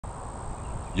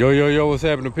Yo, what's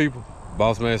happening, people?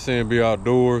 Boss Man CNB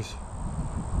Outdoors.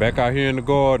 Back out here in the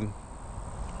garden.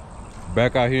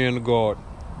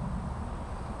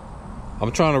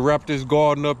 I'm trying to wrap this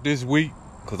garden up this week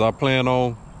because I plan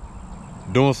on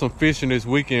doing some fishing this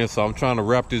weekend. So I'm trying to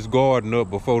wrap this garden up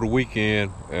before the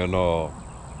weekend. And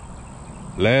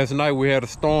last night we had a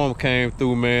storm came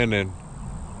through, man. And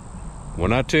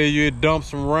when I tell you it dumped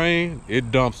some rain, it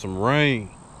dumped some rain.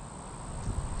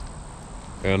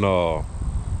 And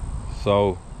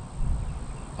so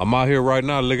I'm out here right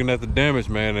now looking at the damage,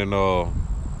 man, and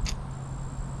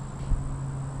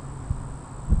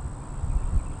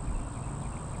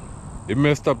it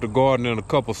messed up the garden in a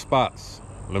couple spots.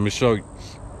 Let me show you.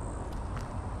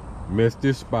 Messed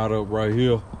this spot up right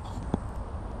here.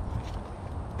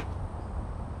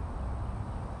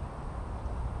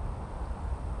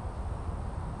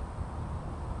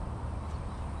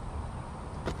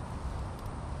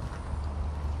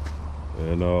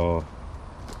 And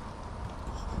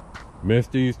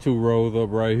messed these two rows up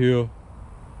right here.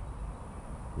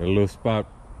 That little spot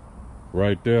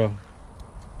right there.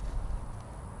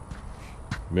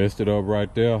 Messed it up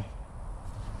right there.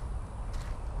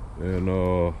 And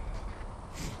I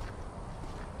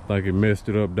think it messed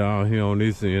it up down here on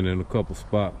this end in a couple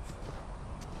spots.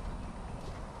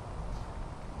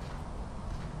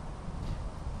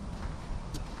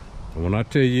 And when I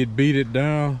tell you it beat it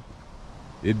down,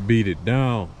 it beat it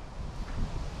down.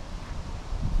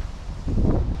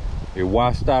 It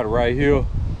washed out right here.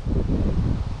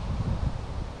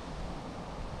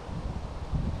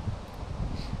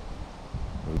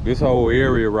 This whole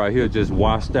area right here just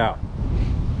washed out.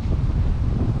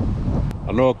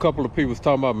 I know a couple of people was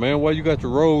talking about, man, why you got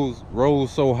your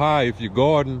rows so high? If your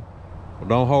garden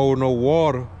don't hold no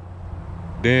water,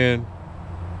 then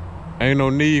ain't no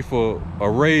need for a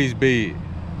raised bed.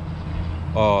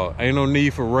 Ain't no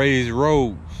need for raised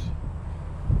rows.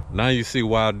 Now you see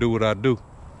why I do what I do.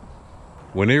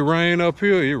 When it rain up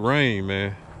here, it rain,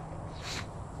 man.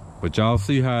 But y'all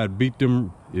see how it beat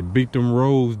them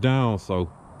rows down, so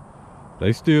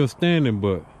they still standing,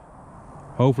 but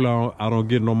hopefully I don't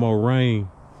get no more rain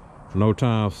no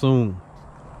time soon.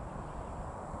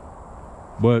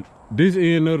 But this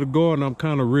end of the garden, I'm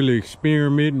kind of really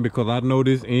experimenting because I know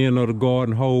this end of the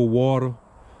garden hold water.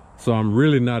 So I'm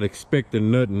really not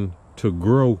expecting nothing to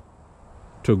grow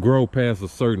past a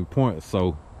certain point.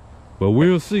 So, but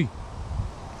we'll see.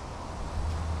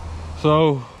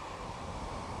 So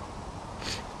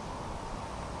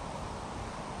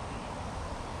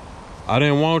I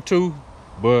didn't want to,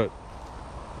 but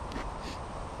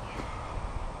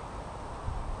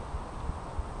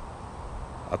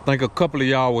I think a couple of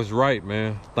y'all was right,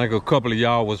 man. I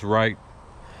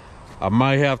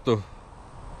might have to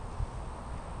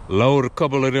load a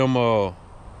couple of them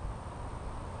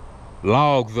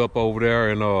logs up over there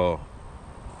and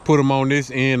put them on this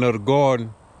end of the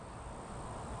garden.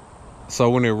 So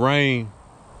when it rain,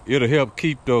 it'll help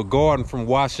keep the garden from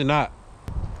washing out.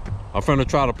 I'm finna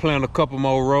try to plant a couple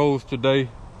more rows today.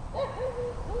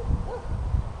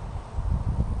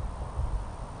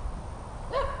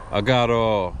 I got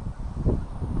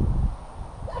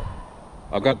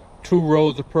 2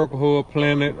 rows of purple hood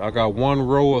planted. I got 1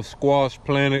 row of squash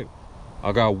planted.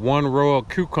 I got 1 row of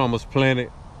cucumbers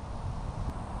planted.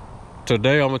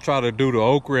 Today I'm gonna try to do the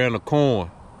okra and the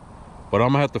corn, but I'm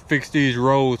gonna have to fix these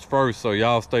rows first, so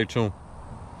y'all stay tuned.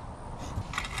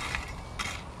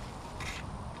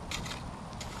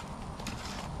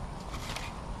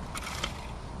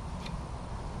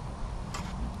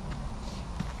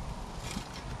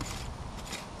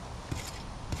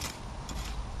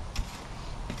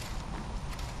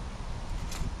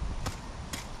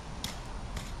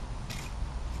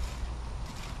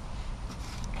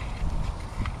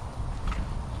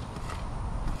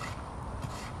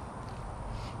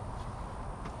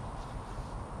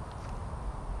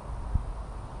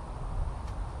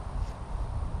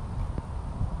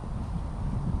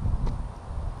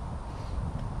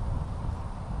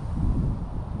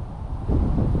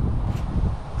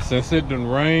 Since it done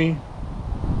rain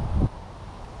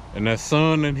and that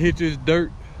sun done hit this dirt,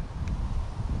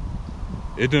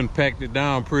 it done packed it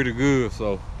down pretty good.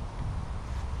 So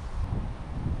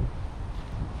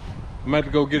I'm gonna have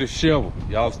to go get a shovel.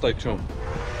 Y'all stay tuned.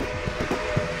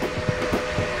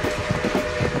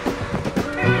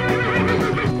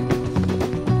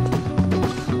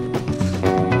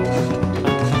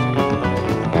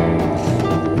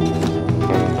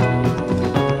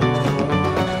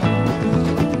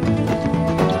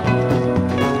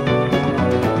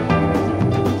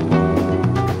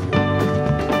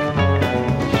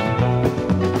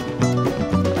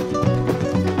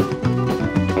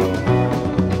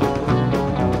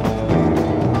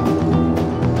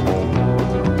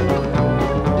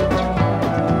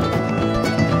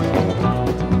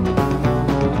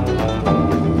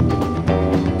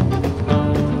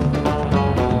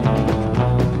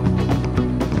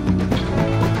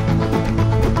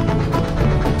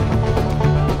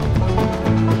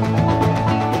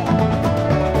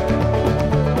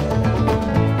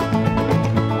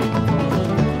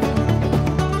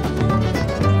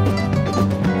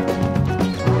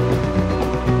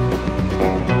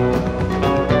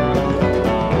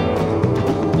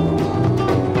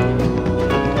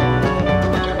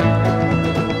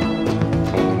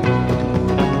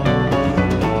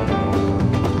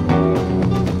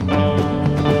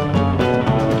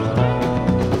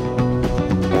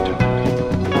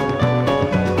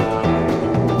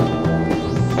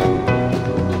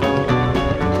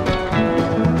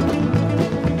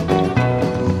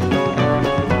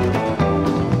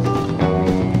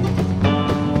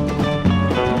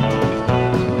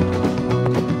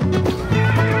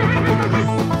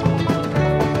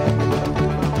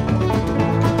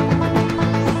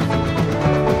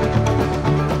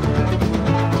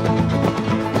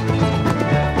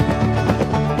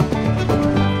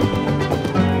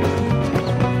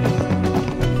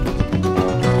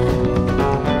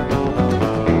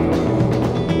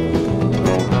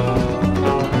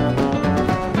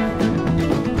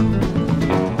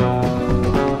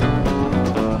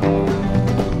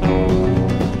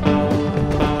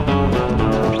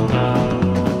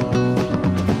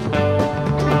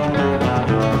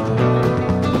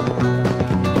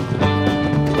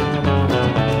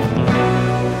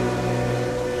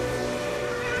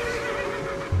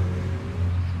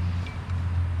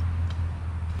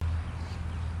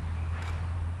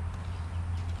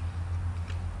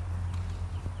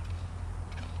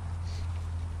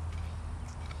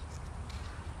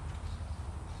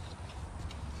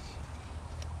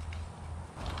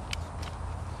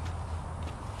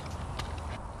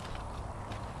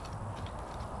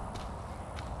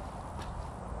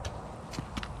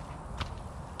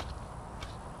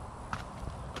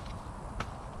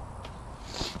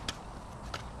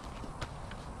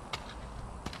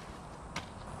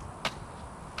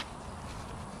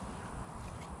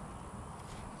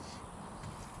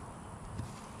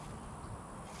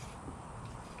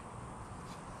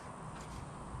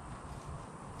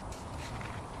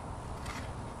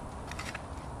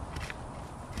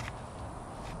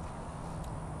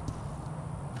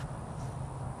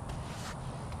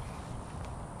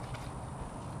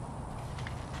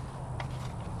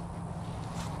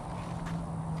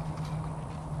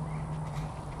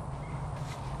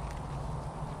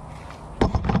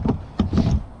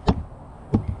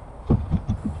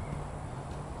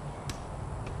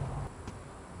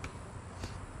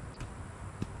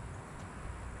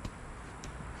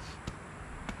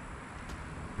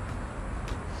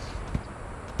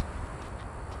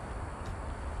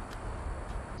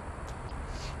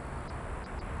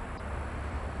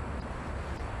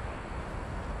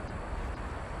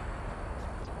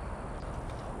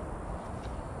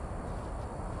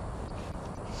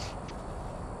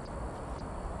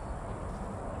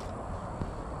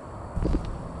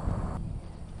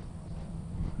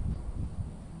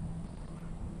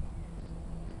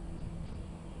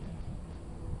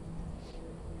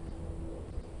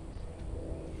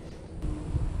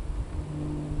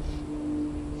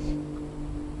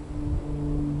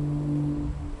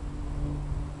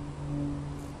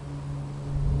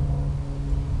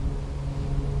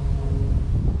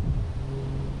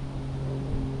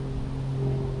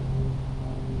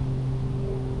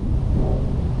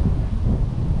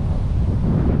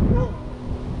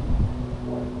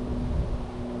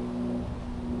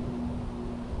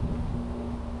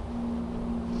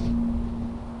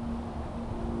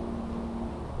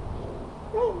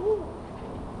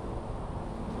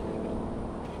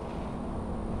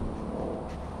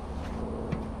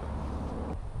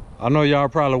 I know y'all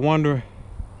probably wondering,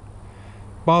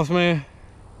 boss man,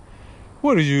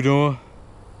 what are you doing?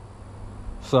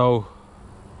 So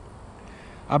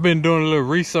I've been doing a little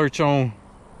research on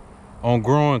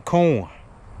growing corn.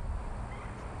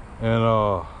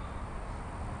 And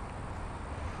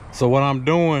so what I'm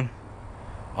doing,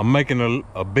 I'm making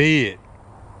a bed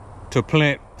to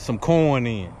plant some corn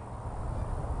in.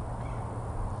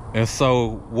 And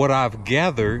so what I've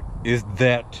gathered is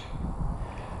that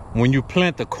when you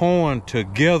plant the corn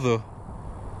together,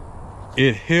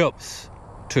 it helps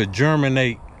to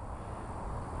germinate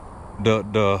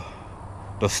the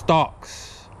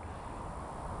stalks,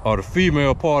 or the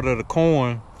female part of the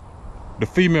corn. The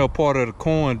female part of the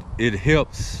corn, it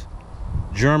helps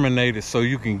germinate it so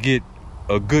you can get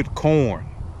a good corn.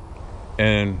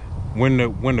 And when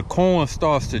the corn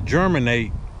starts to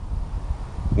germinate,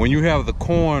 when you have the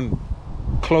corn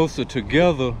closer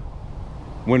together,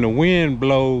 when the wind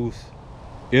blows,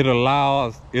 it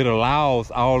allows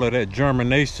all of that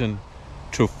germination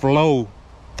to flow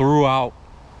throughout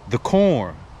the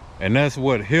corn. And that's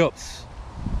what helps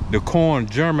the corn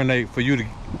germinate for you to,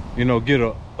 you know, get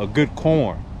a good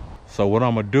corn. So what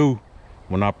I'm gonna do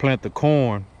when I plant the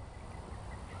corn,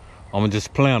 I'm gonna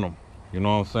just plant them, you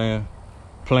know what I'm saying?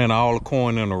 Plant all the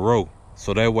corn in a row.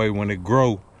 So that way when it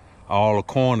grow, all the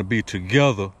corn will be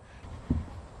together,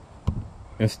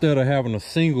 instead of having a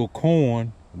single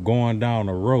corn going down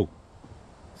a row.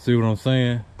 See what I'm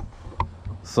saying?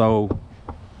 So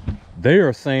they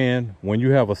are saying when you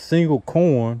have a single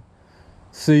corn,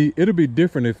 see, it'll be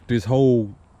different if this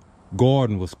whole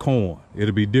garden was corn.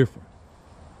 It'll be different.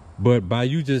 But by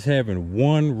you just having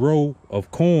one row of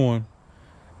corn,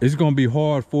 it's gonna be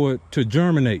hard for it to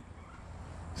germinate.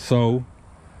 So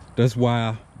that's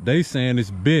why they saying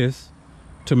it's best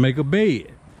to make a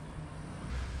bed.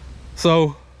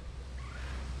 So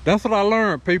that's what I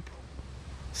learned, people.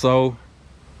 So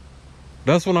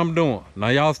that's what I'm doing. Now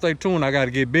y'all stay tuned, I gotta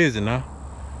get busy now.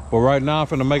 But right now I'm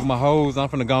finna make my hoes. I'm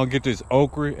finna go and get this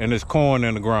okra and this corn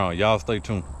in the ground. Y'all stay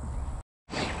tuned.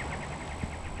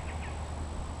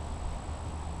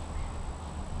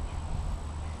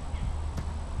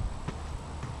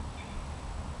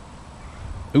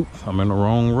 Oops, I'm in the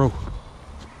wrong row.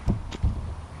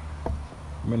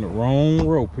 I'm in the wrong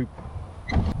row, people.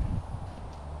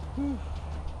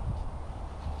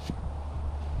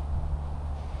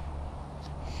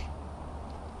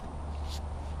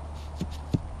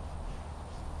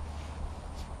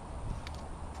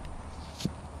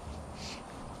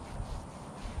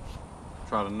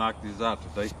 Try to knock these out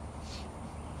today.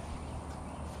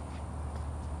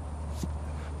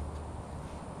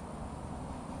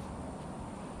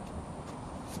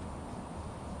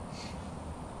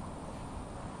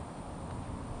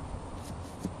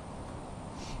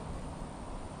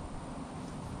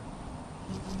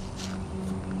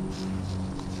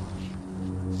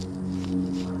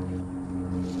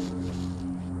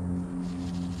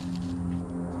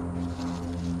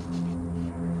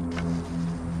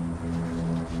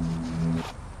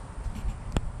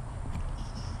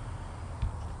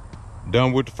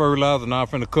 Done with the fertilizer, now I'm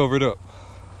finna cover it up.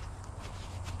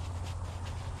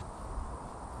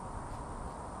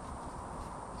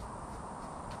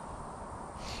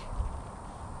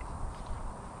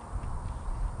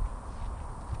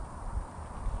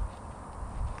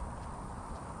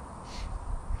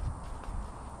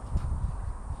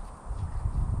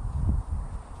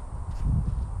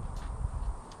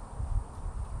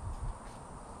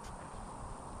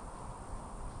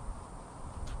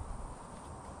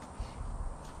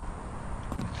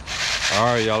 All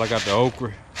right, y'all, I got the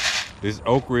okra. This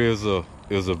okra is a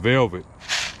velvet,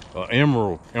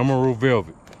 emerald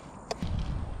velvet.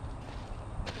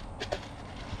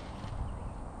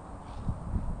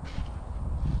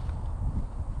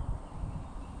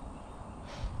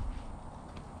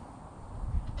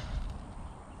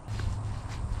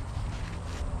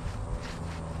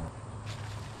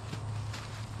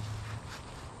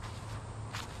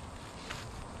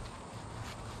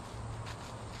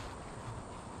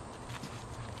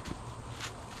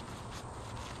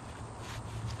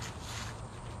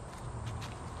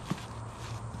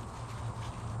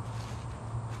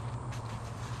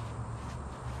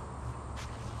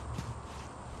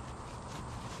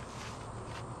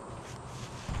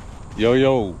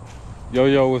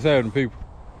 Yo, what's happening, people?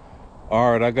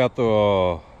 All right, I got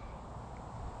the,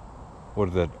 what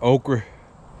is that, okra?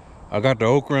 I got the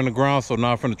okra in the ground, so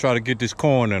now I'm finna try to get this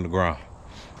corn in the ground.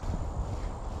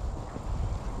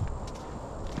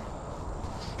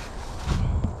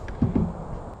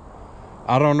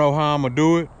 I don't know how I'm gonna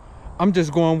do it. I'm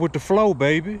just going with the flow,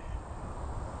 baby.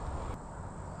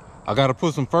 I gotta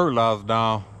put some fertilizer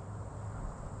down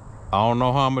I don't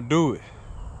know how I'm gonna do it,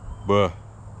 but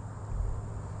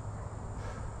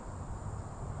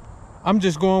I'm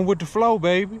just going with the flow,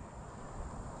 baby.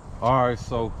 All right,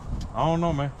 so I don't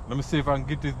know, man. Let me see if I can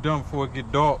get this done before it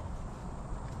get dark,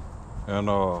 and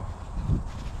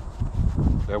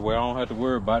that way I don't have to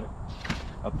worry about it.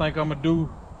 I think I'm gonna do.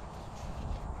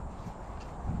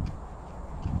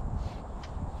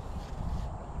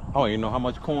 I don't even know how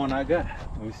much corn I got.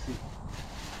 Let me see.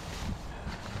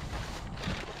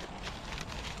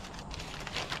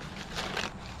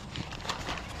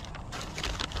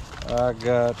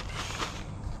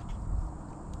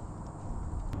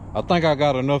 I think I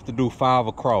got enough to do 5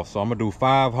 across, so I'm gonna do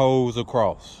 5 holes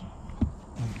across.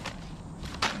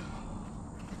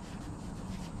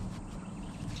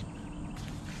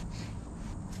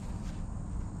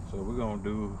 So we're gonna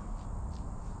do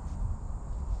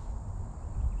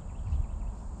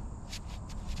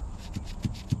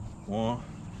 1,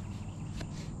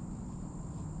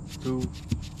 2,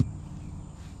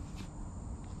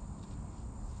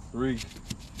 3,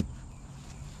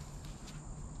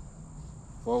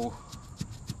 4,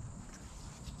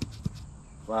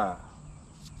 5.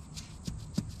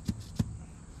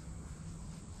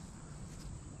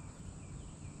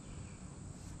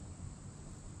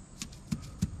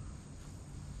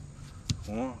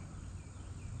 One,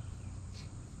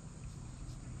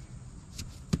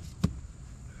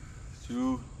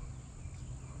 2,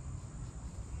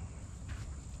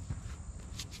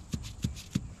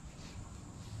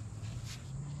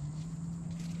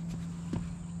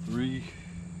 3,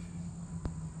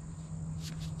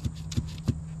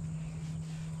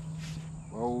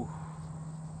 4,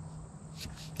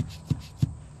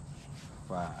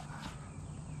 5.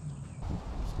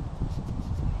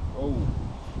 Oh,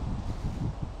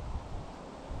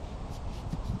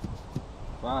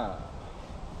 5.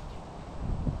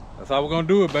 That's how we're gonna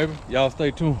do it, baby. Y'all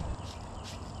stay tuned.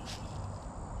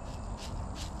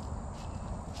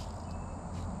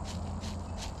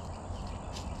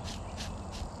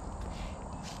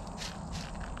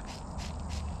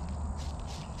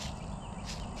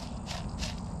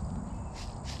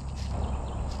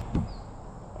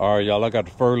 All right, y'all, I got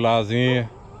the fertilizer in.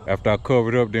 After I cover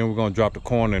it up, then we're gonna drop the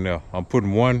corn in there. I'm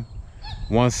putting one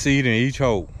seed in each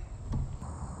hole.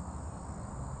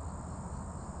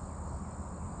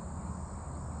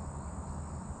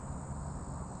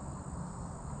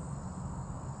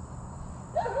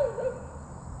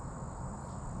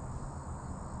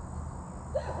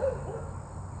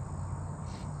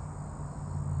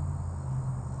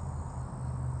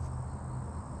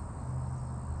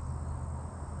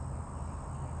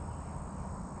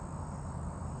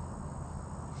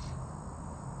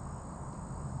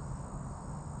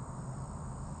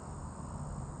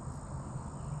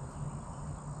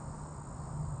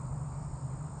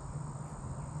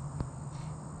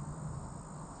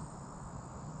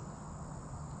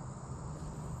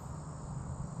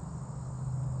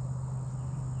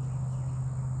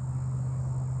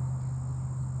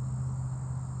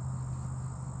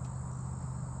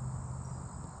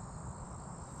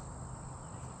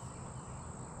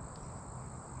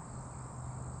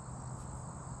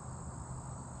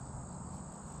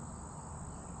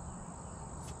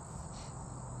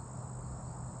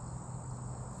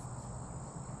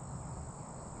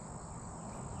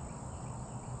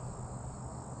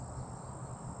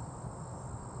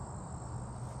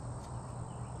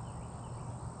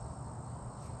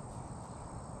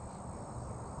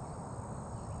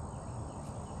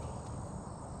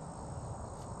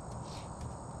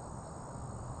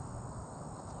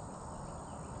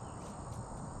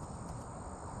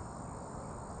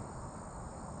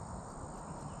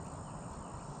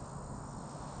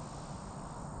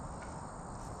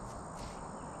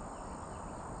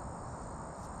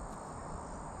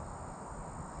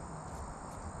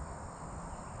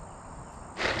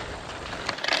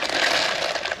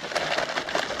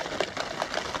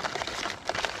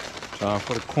 Time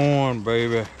for the corn,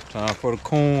 baby. Time for the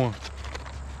corn.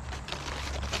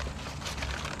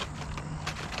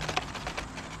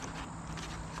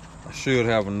 I should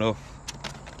have enough.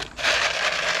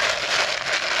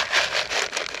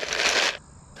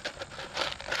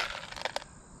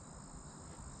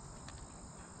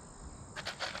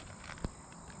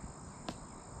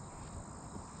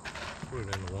 Put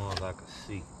it in the ones I can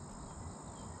see.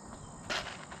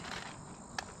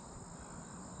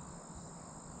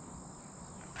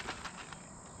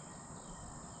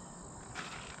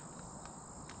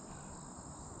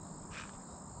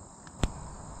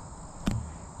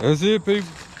 That's it, people.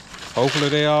 Hopefully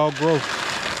they all grow.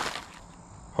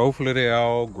 Hopefully they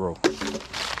all grow.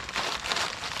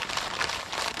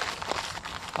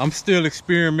 I'm still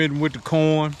experimenting with the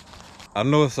corn. I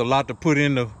know it's a lot to put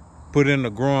in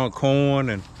the growing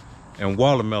corn and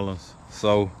watermelons.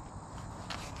 So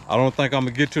I don't think I'm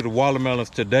gonna get to the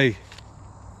watermelons today.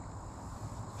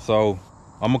 So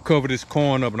I'm gonna cover this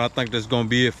corn up, and I think that's gonna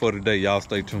be it for today. Y'all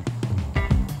stay tuned.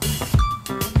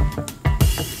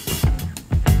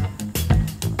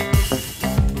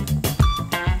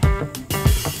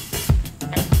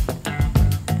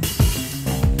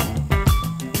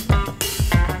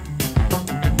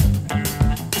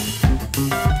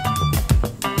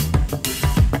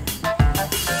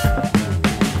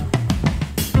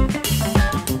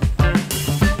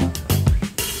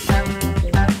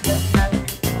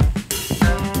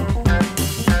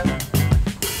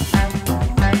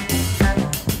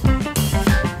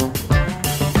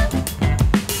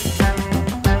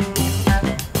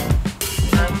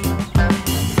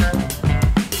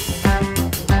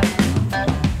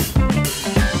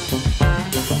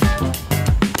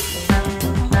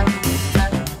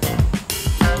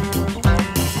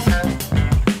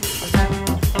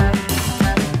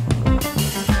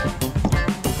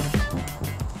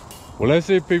 Well,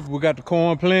 that's it, people. We got the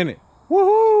corn planted.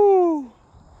 Woohoo!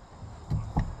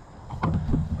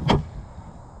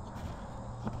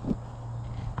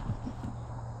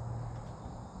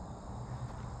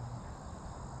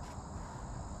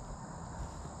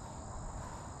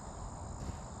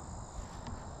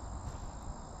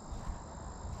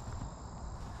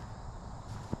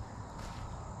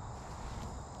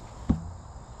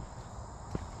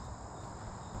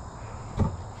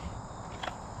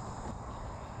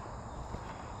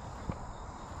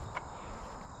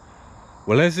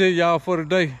 Well, that's it, y'all, for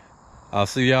today. I'll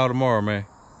see y'all tomorrow, man.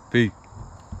 Peace.